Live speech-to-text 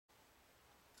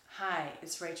Hi,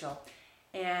 it's Rachel,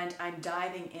 and I'm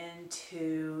diving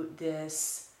into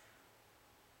this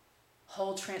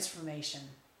whole transformation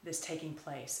that's taking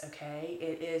place, okay?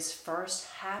 It is first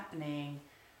happening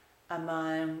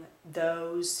among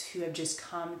those who have just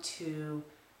come to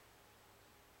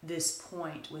this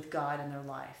point with God in their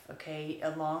life, okay?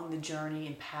 Along the journey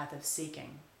and path of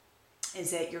seeking, is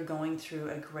that you're going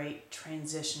through a great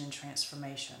transition and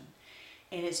transformation.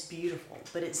 And it's beautiful,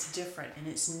 but it's different and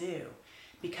it's new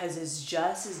because it's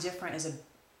just as different as a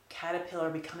caterpillar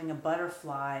becoming a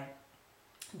butterfly.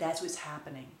 That's what's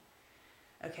happening.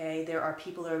 Okay, there are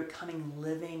people that are becoming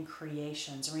living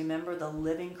creations. Remember, the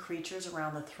living creatures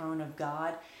around the throne of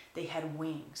God, they had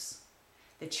wings.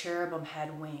 The cherubim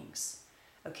had wings.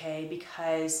 Okay,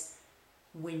 because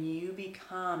when you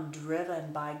become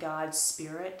driven by God's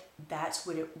Spirit, that's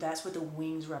what the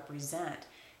wings represent.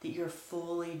 That you're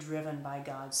fully driven by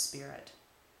God's Spirit.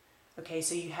 Okay,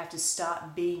 so you have to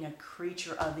stop being a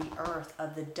creature of the earth,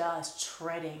 of the dust,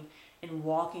 treading and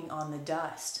walking on the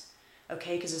dust.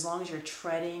 Okay, because as long as you're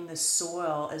treading the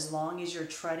soil, as long as you're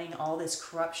treading all this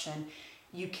corruption,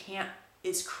 you can't,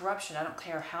 it's corruption. I don't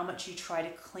care how much you try to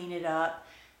clean it up,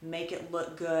 make it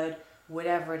look good,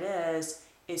 whatever it is,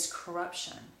 it's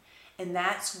corruption. And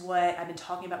that's what I've been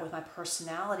talking about with my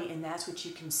personality, and that's what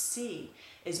you can see.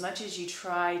 As much as you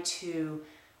try to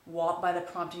walk by the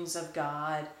promptings of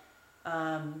God,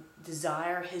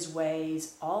 desire His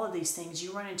ways, all of these things,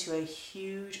 you run into a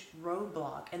huge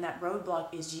roadblock. And that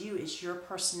roadblock is you, it's your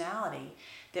personality.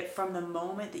 That from the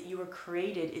moment that you were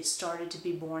created, it started to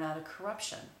be born out of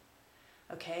corruption.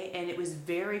 Okay? And it was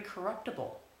very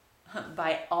corruptible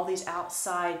by all these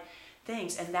outside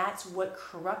things, and that's what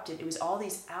corrupted. It was all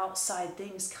these outside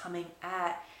things coming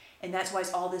at, and that's why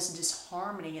it's all this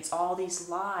disharmony, it's all these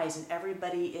lies, and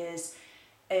everybody is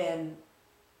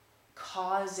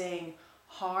causing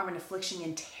harm and affliction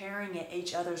and tearing at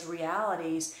each other's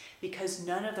realities because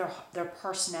none of their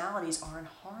personalities are in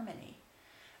harmony.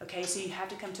 Okay, so you have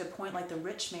to come to a point like the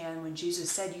rich man when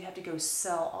Jesus said you have to go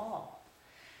sell all.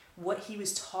 What he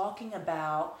was talking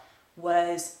about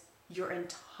was your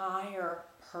entire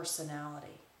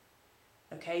personality.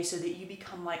 Okay, so that you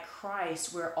become like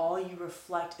Christ, where all you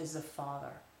reflect is the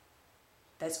Father.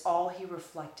 That's all He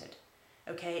reflected.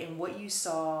 Okay, and what you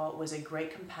saw was a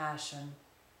great compassion,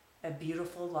 a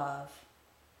beautiful love,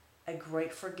 a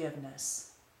great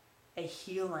forgiveness, a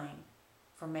healing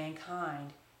for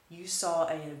mankind. You saw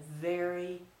a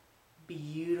very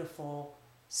beautiful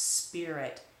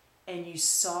spirit. And you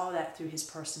saw that through His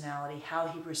personality, how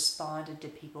He responded to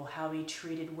people, how He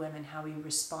treated women, how He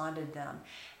responded them,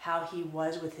 how He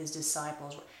was with His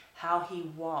disciples, how He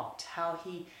walked, how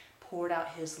He poured out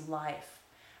His life.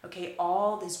 Okay,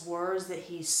 all these words that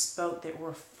He spoke that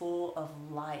were full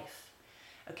of life.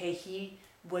 Okay, He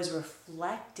was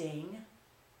reflecting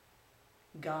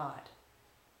God,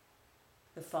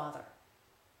 the Father.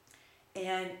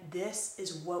 And this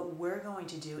is what we're going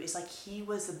to do. It's like He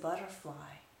was the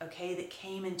butterfly, okay, that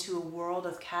came into a world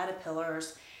of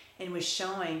caterpillars and was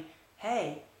showing,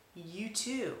 hey, you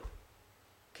too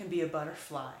can be a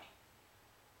butterfly.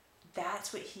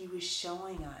 That's what He was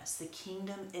showing us. The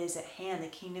kingdom is at hand. The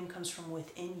kingdom comes from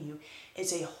within you.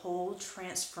 It's a whole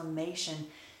transformation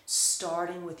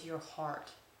starting with your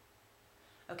heart.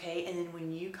 Okay, and then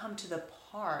when you come to the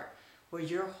part where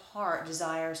your heart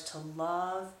desires to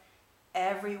love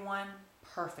everyone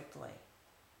perfectly,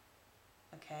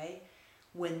 okay,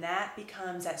 when that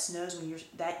becomes, that snows when you're,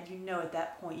 that you know at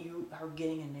that point you are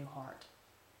getting a new heart,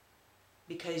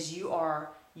 because your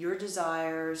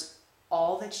desires,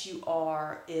 all that you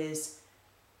are is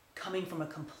coming from a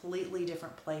completely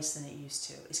different place than it used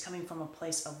to. It's coming from a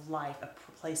place of life, a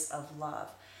place of love,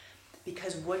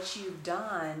 because what you've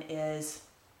done is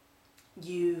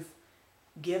you've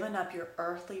given up your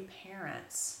earthly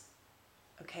parents,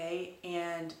 okay,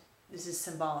 and this is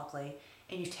symbolically,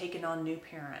 and you've taken on new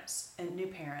parents,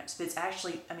 but it's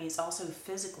actually, it's also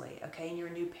physically, okay, and your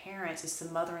new parents, it's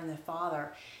the mother and the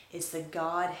father, it's the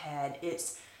Godhead,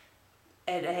 it's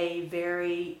at a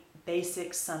very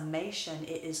basic summation,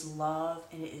 it is love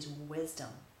and it is wisdom,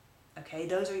 okay,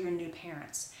 those are your new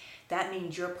parents. That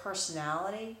means your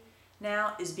personality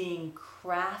now is being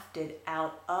crafted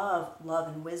out of love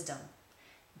and wisdom.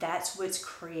 That's what's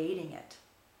creating it.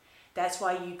 That's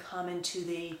why you come into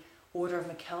the order of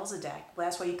Melchizedek.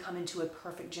 That's why you come into a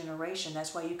perfect generation.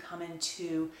 That's why you come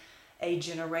into a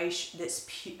generation that's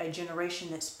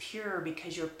pure,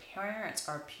 because your parents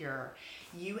are pure.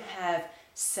 You have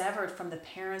severed from the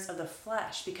parents of the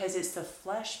flesh, because it's the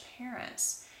flesh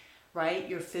parents, right?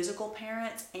 Your physical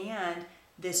parents and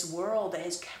this world that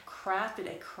has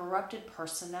crafted a corrupted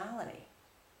personality.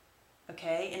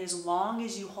 okay? And as long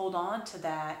as you hold on to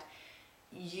that,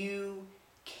 you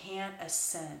can't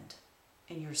ascend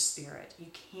in your spirit. You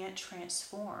can't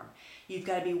transform. You've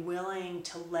got to be willing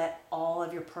to let all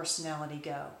of your personality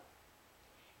go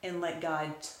and let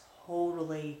God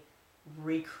totally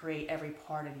recreate every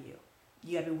part of you.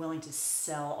 You got to be willing to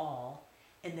sell all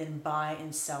and then buy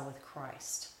and sell with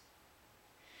Christ.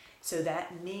 So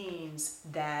that means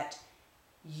that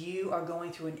you are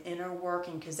going through an inner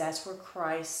working, because that's where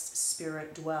Christ's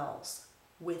Spirit dwells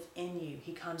within you.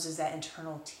 He comes as that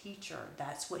internal teacher.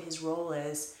 That's what his role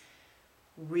is,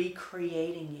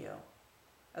 recreating you.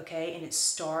 Okay? And it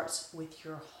starts with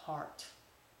your heart.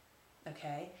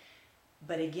 Okay?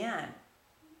 But again,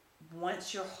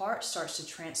 once your heart starts to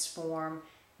transform,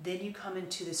 then you come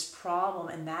into this problem,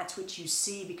 and that's what you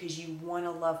see because you want to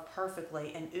love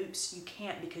perfectly. And oops, you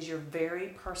can't, because your very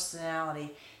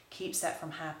personality keeps that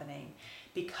from happening.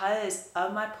 Because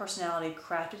of my personality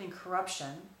crafted in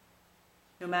corruption,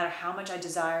 no matter how much I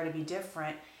desire to be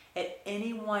different, at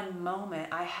any one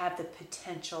moment I have the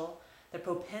potential, the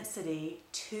propensity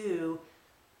to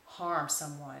harm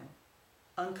someone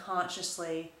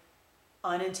unconsciously,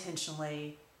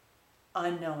 unintentionally,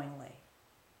 unknowingly.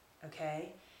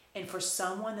 Okay? And for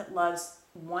someone that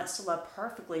wants to love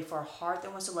perfectly, for a heart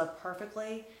that wants to love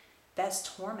perfectly,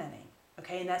 that's tormenting.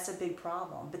 Okay? And that's a big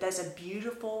problem. But that's a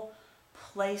beautiful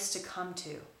place to come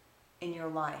to in your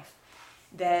life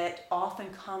that often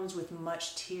comes with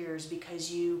much tears,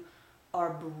 because you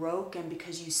are broken,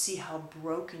 because you see how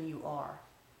broken you are.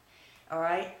 All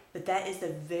right? But that is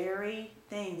the very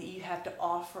thing that you have to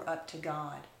offer up to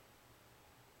God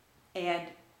and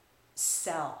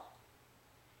sell.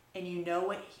 And you know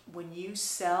what? When you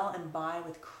sell and buy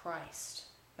with Christ,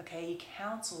 okay, he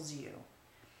counsels you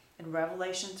in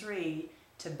Revelation 3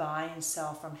 to buy and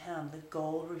sell from him the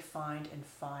gold refined in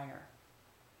fire.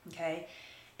 Okay?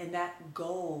 And that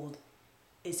gold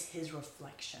is his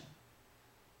reflection.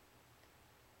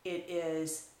 It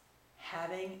is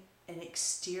having an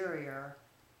exterior,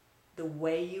 the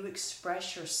way you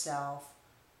express yourself,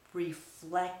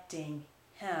 reflecting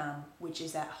him, which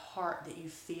is that heart that you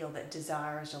feel that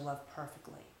desires to love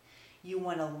perfectly. You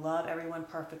want to love everyone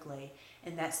perfectly,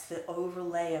 and that's the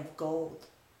overlay of gold.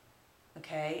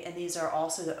 Okay? And these are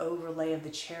also the overlay of the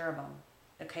cherubim.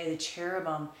 Okay? The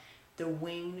cherubim, the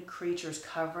winged creatures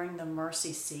covering the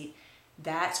mercy seat,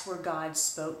 that's where God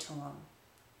spoke to him.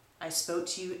 I spoke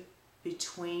to you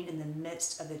in the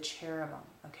midst of the cherubim.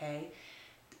 Okay?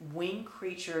 Winged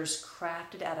creatures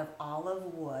crafted out of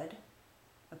olive wood.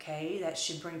 Okay, that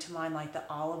should bring to mind like the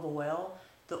olive oil,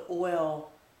 the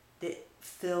oil that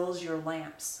fills your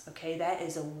lamps. Okay, that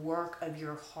is a work of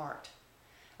your heart.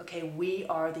 Okay, we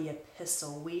are the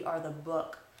epistle, we are the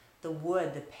book, the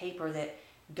wood, the paper that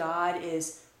God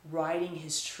is writing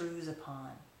his truths upon.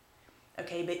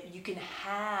 Okay, but you can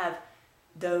have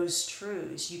those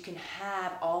truths, you can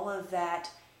have all of that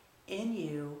in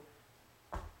you,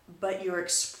 but your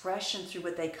expression through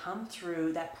what they come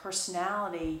through, that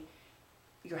personality,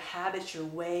 your habits, your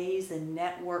ways, the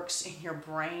networks in your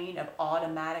brain of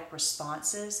automatic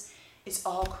responses, it's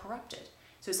all corrupted.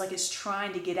 So it's like it's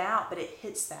trying to get out, but it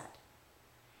hits that.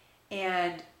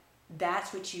 And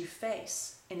that's what you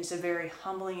face. And it's a very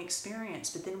humbling experience.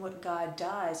 But then what God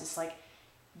does, it's like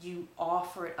you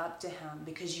offer it up to him,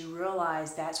 because you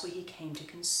realize that's what he came to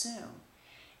consume.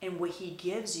 And what he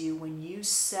gives you when you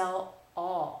sell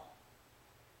all,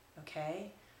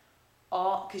 okay?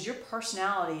 All, because your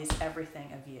personality is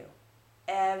everything of you,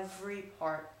 every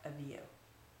part of you.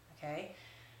 Okay?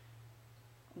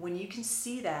 When you can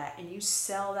see that and you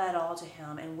sell that all to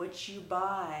him, and what you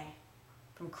buy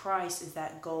from Christ is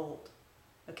that gold.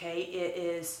 Okay? It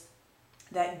is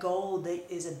that gold that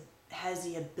has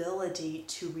the ability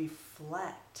to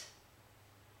reflect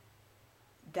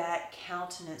that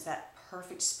countenance, that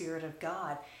perfect Spirit of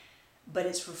God, but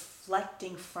it's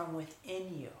reflecting from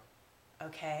within you.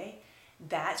 Okay?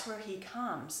 That's where he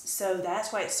comes. So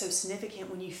that's why it's so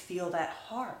significant when you feel that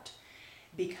heart.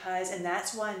 And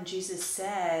that's when Jesus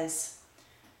says,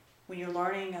 when you're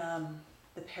learning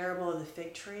the parable of the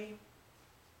fig tree,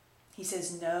 he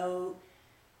says, know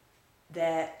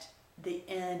that the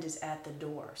end is at the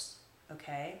doors.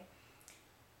 Okay?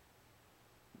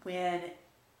 When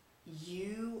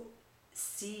you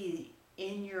see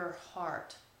in your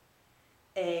heart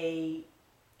a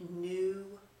new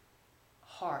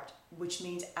heart, which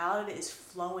means out of it is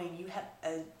flowing, you have,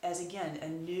 a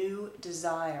new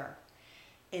desire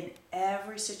in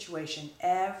every situation,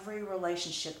 every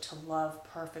relationship to love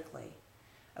perfectly.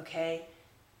 Okay?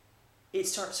 It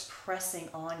starts pressing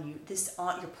on you,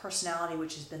 your personality,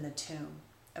 which has been the tomb.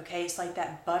 Okay, it's like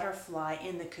that butterfly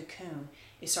in the cocoon.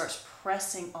 It starts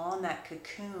pressing on that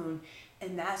cocoon,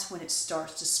 and that's when it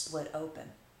starts to split open.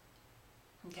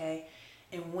 Okay,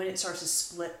 and when it starts to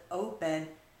split open,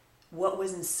 what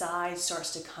was inside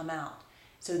starts to come out.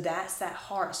 So that's that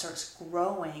heart starts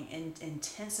growing and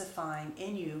intensifying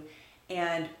in you,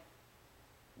 and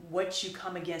what you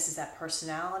come against is that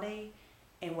personality,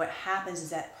 and what happens is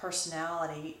that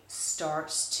personality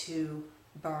starts to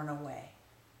burn away.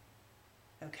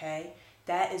 Okay?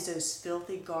 That is those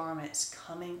filthy garments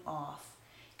coming off,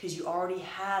 because you already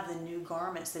have the new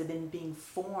garments that have been being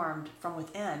formed from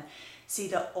within. See,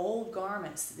 the old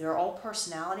garments, their old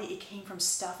personality, it came from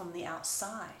stuff on the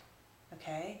outside.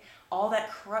 Okay? All that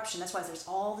corruption, that's why there's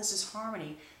all this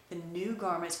disharmony. The new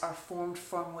garments are formed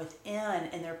from within,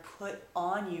 and they're put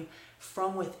on you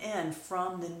from within,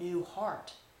 from the new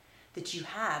heart that you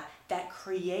have. That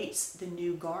creates the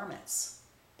new garments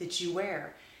that you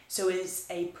wear. So it's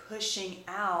a pushing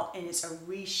out, and it's a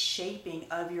reshaping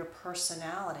of your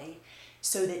personality,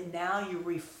 so that now you're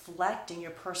reflecting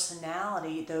your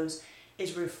personality. Those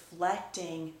is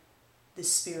reflecting the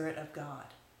Spirit of God.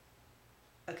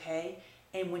 Okay?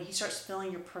 And when He starts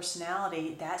filling your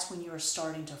personality, that's when you are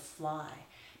starting to fly,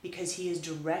 because He is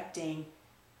directing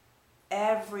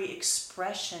every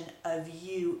expression of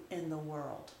you in the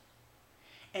world.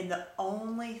 And the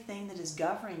only thing that is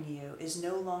governing you is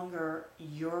no longer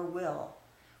your will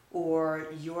or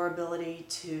your ability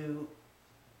to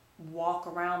walk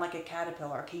around like a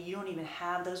caterpillar. Okay, you don't even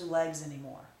have those legs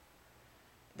anymore.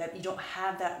 That you don't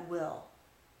have that will.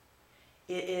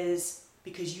 It is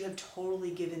because you have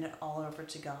totally given it all over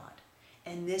to God.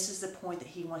 And this is the point that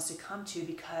He wants to come to,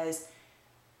 because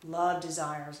love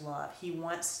desires love. He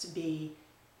wants to be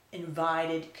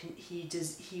invited.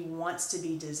 He wants to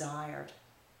be desired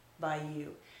by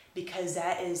you, because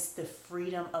that is the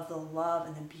freedom of the love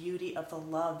and the beauty of the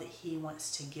love that He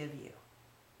wants to give you.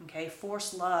 Okay,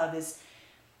 forced love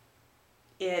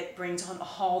it brings on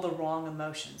all the wrong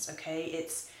emotions. Okay,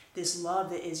 it's this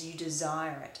love that is, you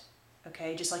desire it.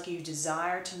 Okay, just like you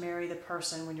desire to marry the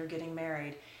person when you're getting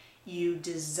married, you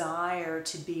desire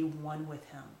to be one with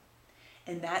Him.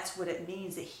 And that's what it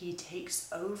means, that He takes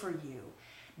over you.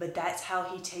 But that's how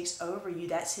He takes over you.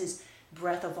 That's His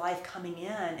breath of life coming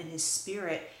in, and His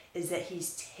Spirit is that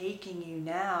He's taking you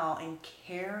now and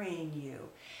carrying you.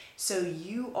 So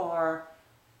you are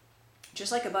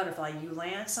just like a butterfly. You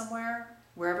land somewhere,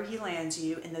 wherever He lands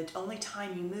you, and the only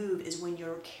time you move is when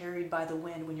you're carried by the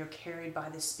wind, when you're carried by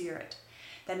the Spirit.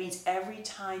 That means every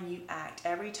time you act,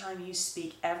 every time you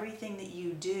speak, everything that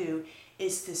you do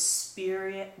is the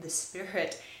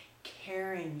Spirit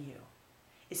carrying you.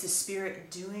 It's the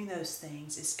Spirit doing those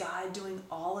things. It's God doing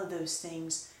all of those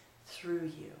things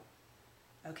through you.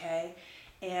 Okay?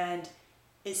 And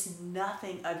it's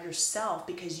nothing of yourself,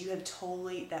 because you have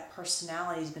totally, that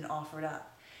personality has been offered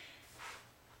up.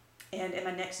 And in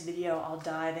my next video, I'll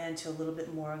dive into a little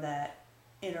bit more of that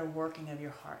inner working of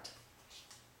your heart.